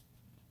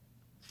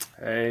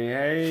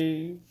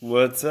Hey,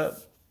 what's up?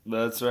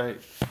 That's right.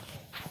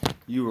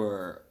 You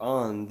are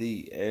on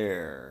the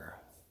air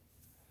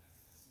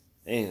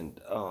and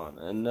on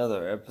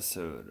another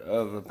episode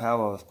of A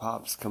Pow-wow with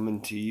Pops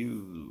coming to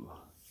you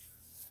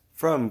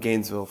from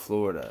Gainesville,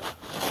 Florida.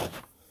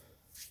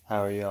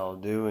 How are y'all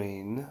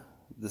doing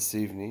this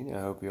evening?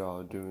 I hope y'all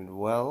are doing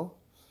well.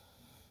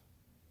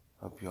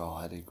 Hope y'all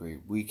had a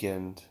great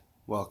weekend.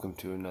 Welcome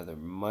to another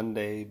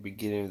Monday,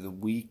 beginning of the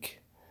week.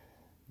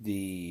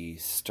 The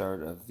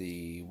start of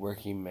the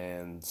working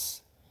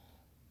man's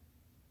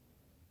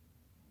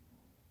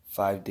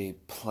 5-day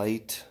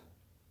plight.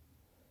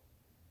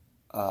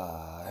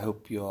 I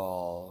hope you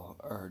all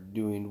are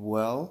doing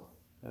well.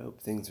 I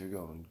hope things are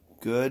going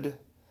good.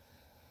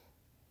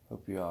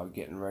 Hope you all are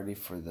getting ready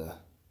for the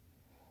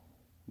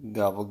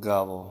gobble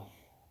gobble.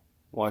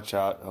 Watch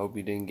out. Hope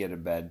you didn't get a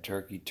bad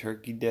turkey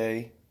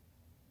day.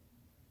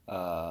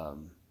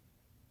 Let's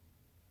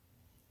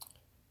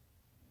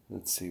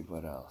see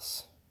what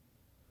else.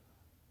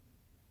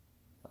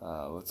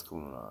 What's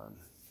going on?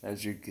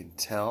 As you can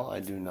tell,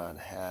 I do not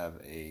have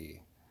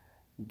a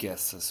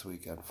guest this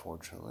week,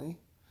 unfortunately.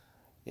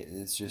 It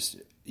is just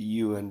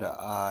you and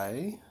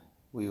I.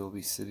 We will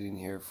be sitting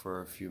here for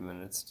a few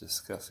minutes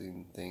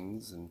discussing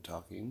things and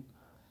talking.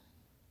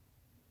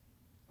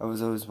 I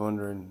was always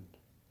wondering,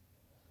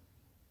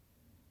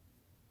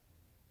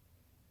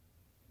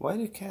 why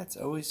do cats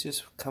always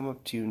just come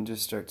up to you and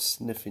just start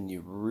sniffing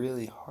you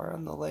really hard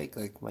on the leg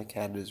like my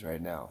cat is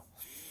right now?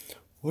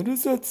 What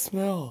does that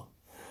smell?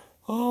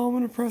 Oh, I'm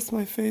going to press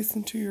my face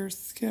into your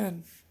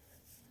skin.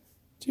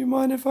 Do you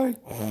mind if I...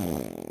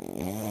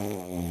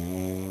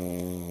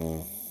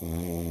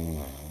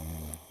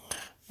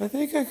 I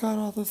think I got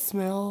all the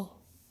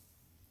smell.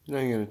 You're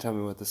not going to tell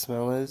me what the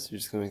smell is? You're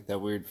just going to make that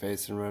weird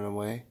face and run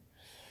away?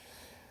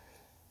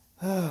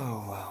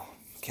 Oh, well.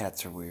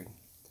 Cats are weird.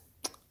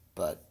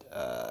 But,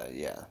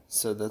 yeah.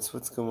 So that's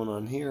what's going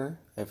on here.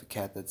 I have a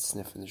cat that's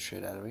sniffing the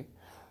shit out of me.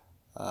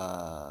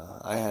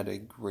 I had a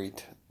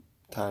great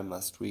time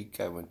last week.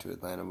 I went to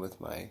Atlanta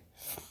with my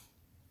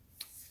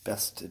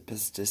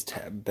bestest,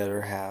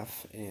 better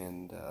half,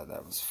 and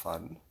that was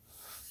fun.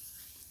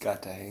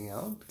 Got to hang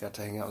out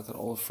with an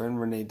old friend,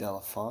 Renee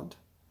Delafont,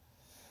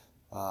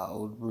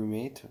 old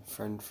roommate, a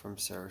friend from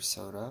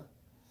Sarasota.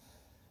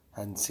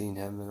 Hadn't seen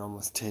him in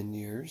almost 10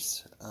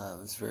 years. It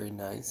was very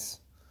nice.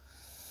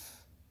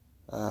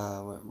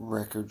 Went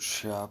record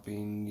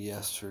shopping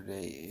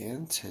yesterday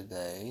and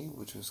today,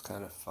 which was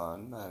kind of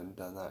fun. I haven't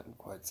done that in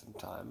quite some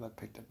time. I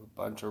picked up a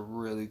bunch of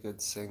really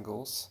good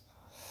singles.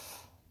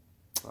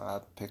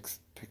 I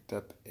picked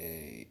up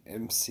a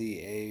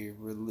MCA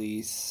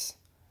release.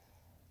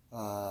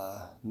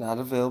 Not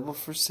available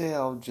for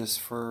sale, just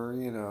for,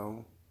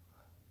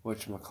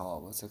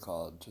 whatchamacallit, what's it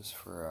called? Just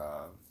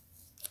for,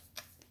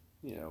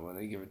 when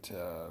they give it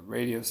to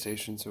radio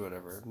stations or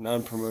whatever.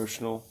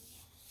 Non-promotional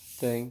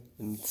thing.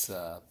 And it's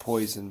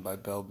Poison by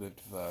Belle Biv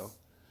DeVoe.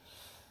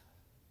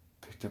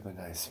 Picked up a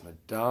nice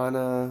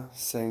Madonna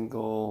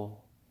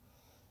single.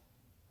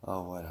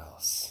 Oh, what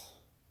else?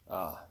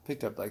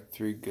 Picked up like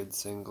 3 good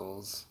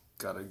singles.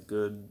 Got a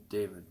good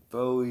David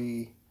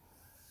Bowie.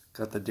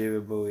 Got the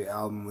David Bowie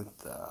album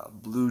with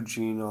Blue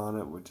Jean on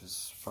it, which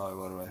is probably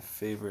one of my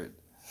favorite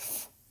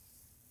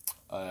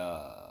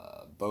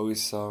Bowie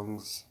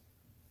songs.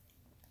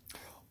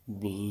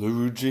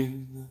 Blue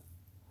Jean,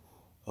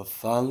 I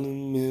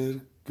finally met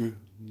a girl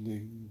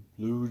named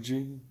Blue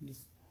Jean.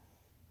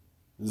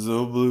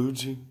 So Blue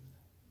Jean,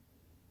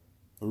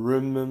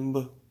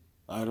 remember,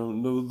 I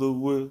don't know the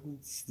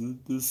words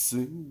that they're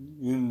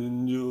singing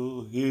in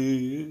your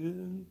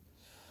head.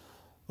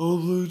 Oh,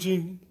 Blue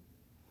Jean.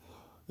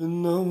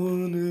 And no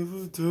one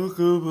ever talk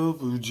about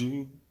Blue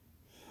Jean.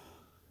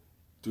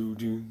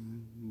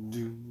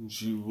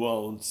 She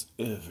wants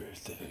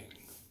everything.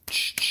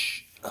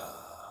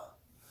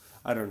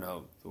 I don't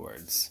know the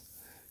words.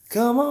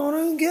 Come on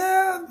and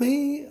get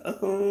me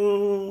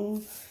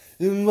on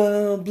in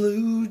my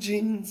blue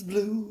jeans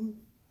blue.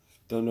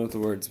 Don't know what the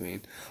words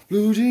mean.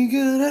 Blue Jean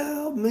can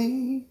help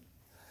me.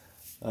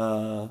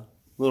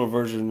 Little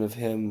version of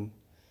him.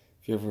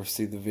 If you ever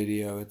see the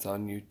video, it's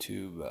on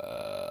YouTube.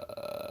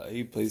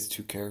 He plays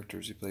 2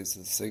 characters. He plays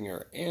the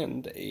singer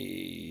and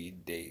a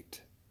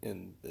date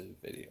in the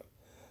video.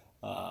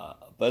 But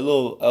a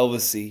little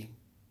Elvis-y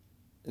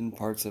in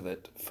parts of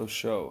it, for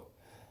sure.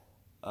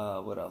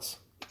 What else?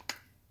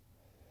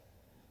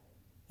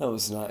 That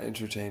was not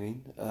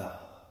entertaining.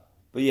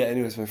 But yeah,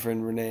 anyways, my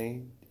friend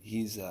Renee,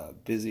 he's a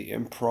busy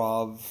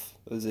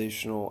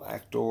improvisational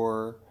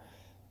actor.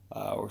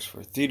 Works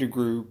for a theater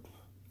group.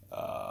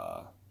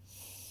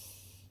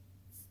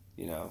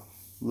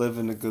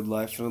 Living a good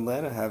life in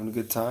Atlanta, having a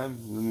good time.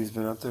 And he's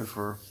been up there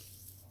for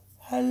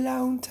a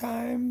long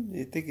time.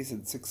 I think he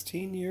said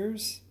 16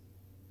 years?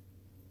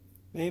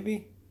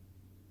 Maybe?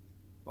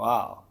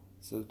 Wow.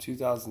 So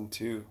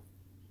 2002.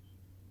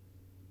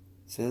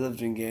 So he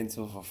lived in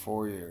Gainesville for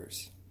 4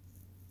 years.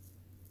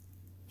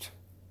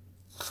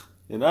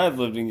 And I've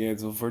lived in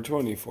Gainesville for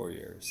 24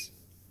 years.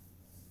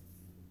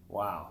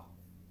 Wow.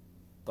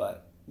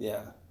 But,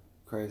 yeah.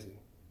 crazy.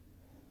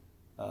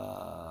 Let's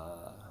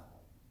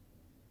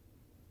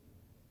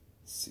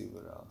see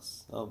what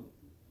else.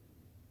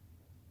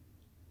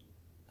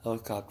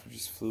 Helicopter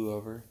just flew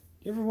over.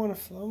 You ever want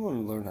to fly? I want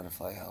to learn how to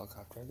fly a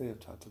helicopter. I think I've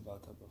talked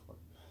about that before.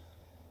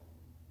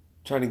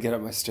 Trying to get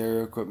up my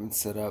stereo equipment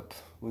set up.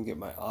 We get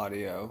my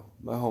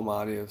home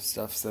audio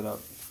stuff set up.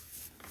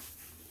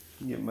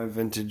 Get my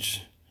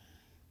vintage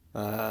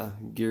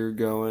gear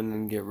going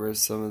and get rid of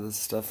some of the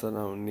stuff that I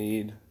don't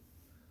need.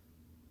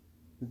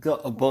 I've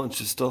got a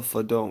bunch of stuff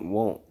I don't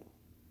want.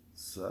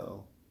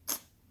 So,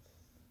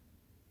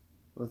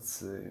 let's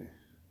see.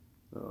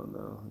 I don't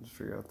know. I have to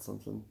figure out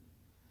something.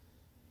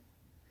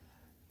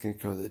 Gonna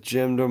go to the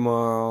gym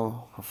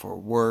tomorrow before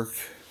work.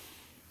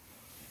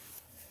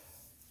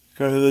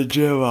 Go to the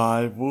gym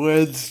on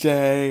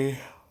Wednesday.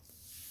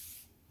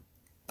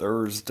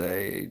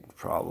 Thursday,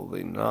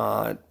 probably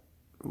not.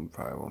 We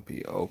probably won't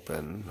be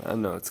open. I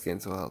know it's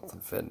Gainesville Health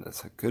and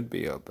Fitness. It could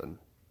be open.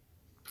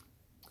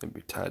 It'd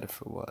be tight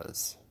if it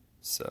was.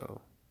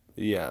 So,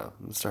 yeah, I'm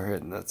gonna start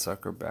hitting that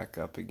sucker back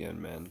up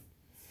again, man.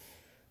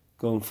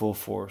 Going full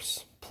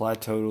force.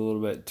 Plateaued a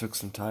little bit. Took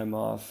some time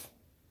off.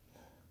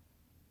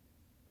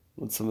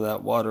 Let some of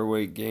that water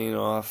weight gain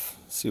off.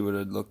 See what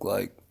it'd look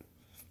like.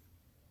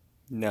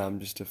 Now I'm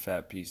just a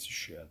fat piece of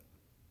shit.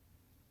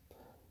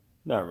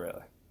 Not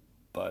really.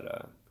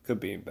 But could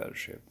be in better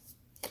shape.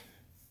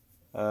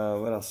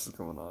 What else is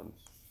going on?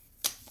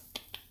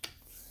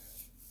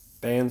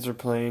 Bands are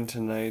playing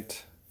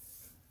tonight.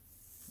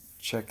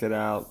 Check it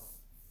out.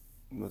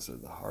 Was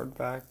it the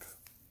Hardback?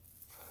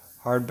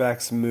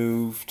 Hardback's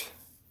moved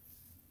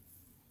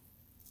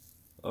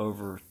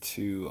over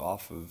to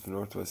off of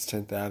Northwest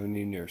 10th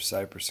Avenue near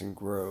Cypress and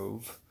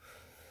Grove.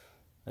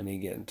 I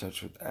need to get in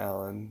touch with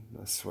Alan,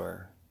 I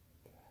swear.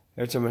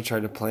 Every time I try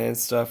to plan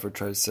stuff or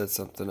try to set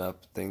something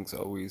up, things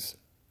always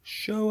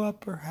show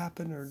up or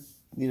happen or,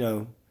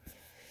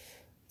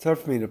 it's hard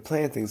for me to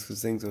plan things because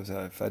things always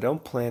happen. If I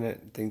don't plan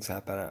it, things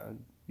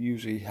happen.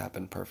 Usually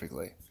happen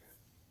perfectly.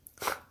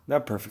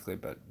 Not perfectly,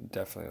 but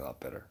definitely a lot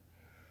better.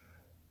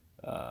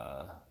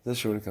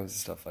 Especially when it comes to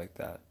stuff like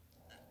that.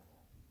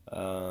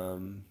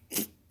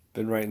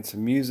 Been writing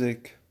some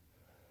music.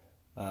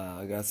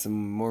 I got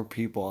some more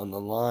people on the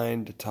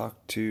line to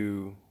talk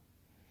to.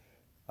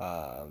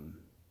 Gonna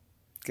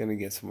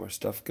get some more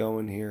stuff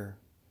going here.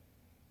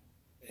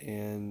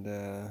 And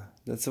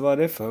that's about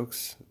it,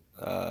 folks.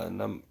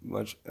 Not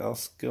much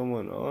else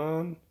going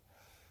on.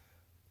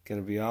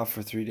 Gonna be off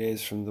for 3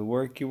 days from the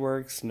worky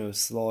works. No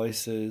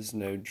slices,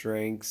 no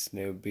drinks,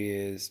 no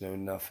beers, no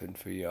nothing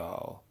for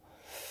y'all.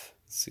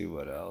 Let's see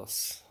what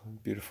else.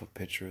 Beautiful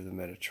picture of the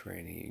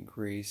Mediterranean,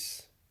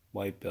 Greece,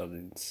 white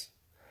buildings,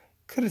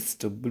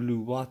 crystal blue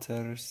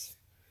waters,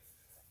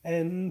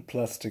 and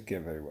plastic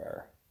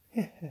everywhere.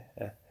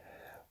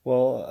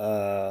 Well,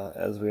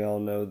 as we all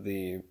know,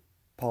 the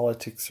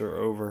politics are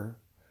over,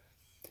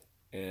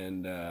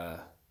 and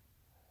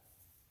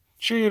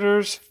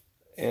cheaters,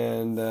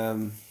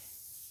 and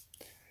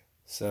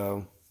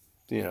so,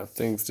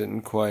 things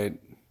didn't quite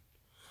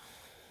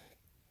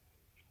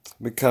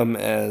become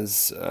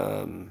as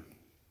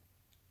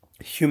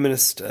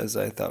humanist as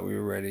I thought we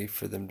were ready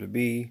for them to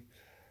be,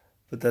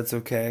 but that's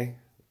okay.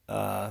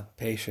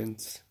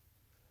 Patience,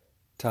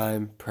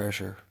 time,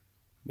 pressure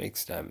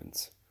makes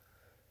diamonds.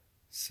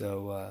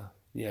 So,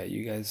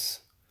 you guys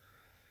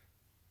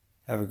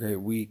have a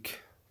great week.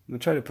 I'm going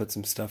to try to put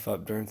some stuff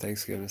up during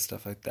Thanksgiving and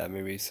stuff like that.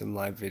 Maybe some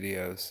live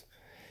videos.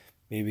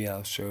 Maybe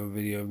I'll show a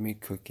video of me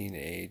cooking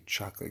a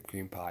chocolate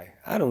cream pie.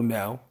 I don't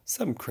know.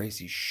 Some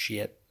crazy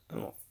shit. I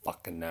don't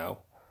fucking know.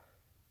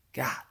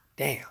 God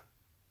damn.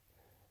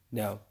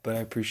 No, but I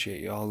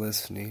appreciate you all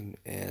listening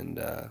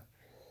and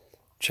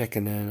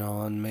checking in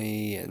on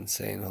me and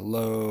saying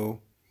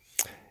hello.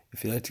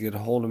 If you'd like to get a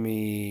hold of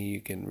me,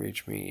 you can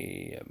reach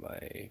me at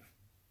my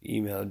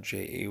email,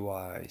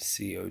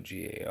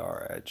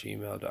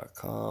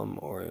 jaycogar@gmail.com,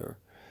 or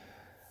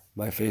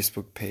my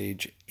Facebook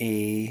page,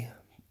 A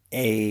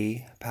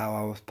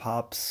Pow-wow with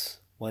Pops,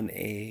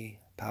 1A,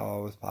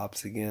 Pow-wow with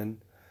Pops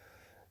again.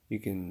 You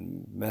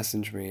can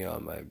message me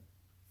on my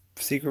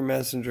secret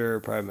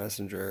messenger, private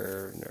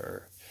messenger,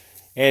 or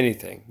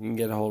anything. You can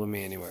get a hold of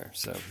me anywhere.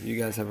 So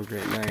you guys have a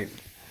great night.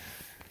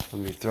 I'll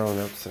be throwing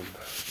up some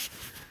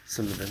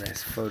of the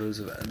nice photos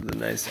of the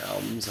nice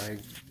albums I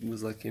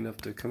was lucky enough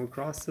to come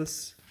across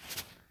this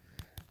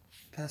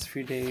past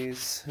few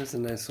days. It was a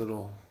nice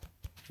little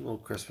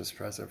Christmas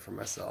present for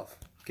myself.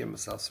 Give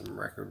myself some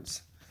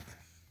records.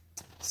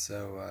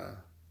 So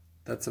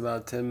that's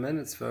about 10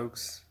 minutes,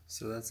 folks.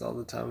 So that's all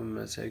the time I'm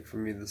going to take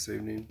from you this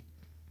evening.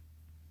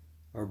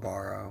 Or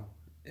borrow.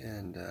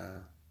 And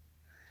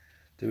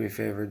do me a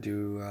favor,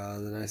 do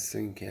the nice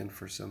thing you can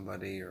for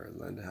somebody, or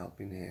lend a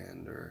helping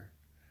hand, or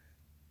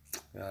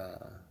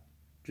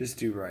just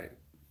do right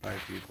by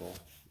people,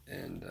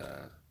 and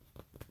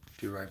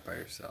do right by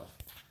yourself.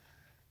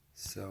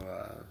 So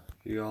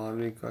if you all have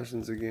any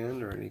questions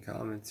again, or any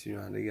comments, you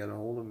know how to get a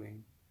hold of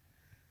me.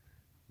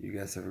 You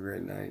guys have a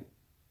great night.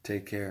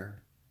 Take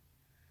care.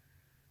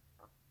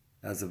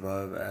 As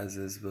above, as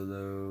is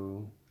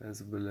below,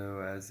 as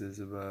below, as is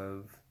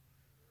above.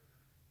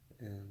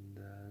 And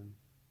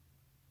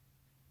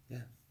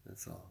yeah,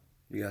 that's all.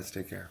 You guys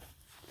take care.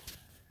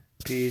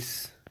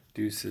 Peace,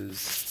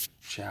 deuces,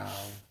 ciao,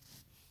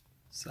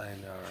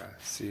 sayonara,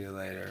 see you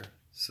later,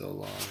 so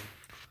long,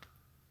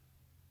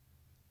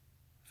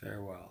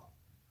 farewell.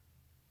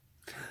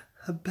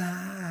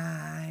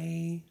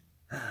 Bye.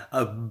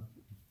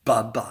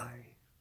 Bye-bye.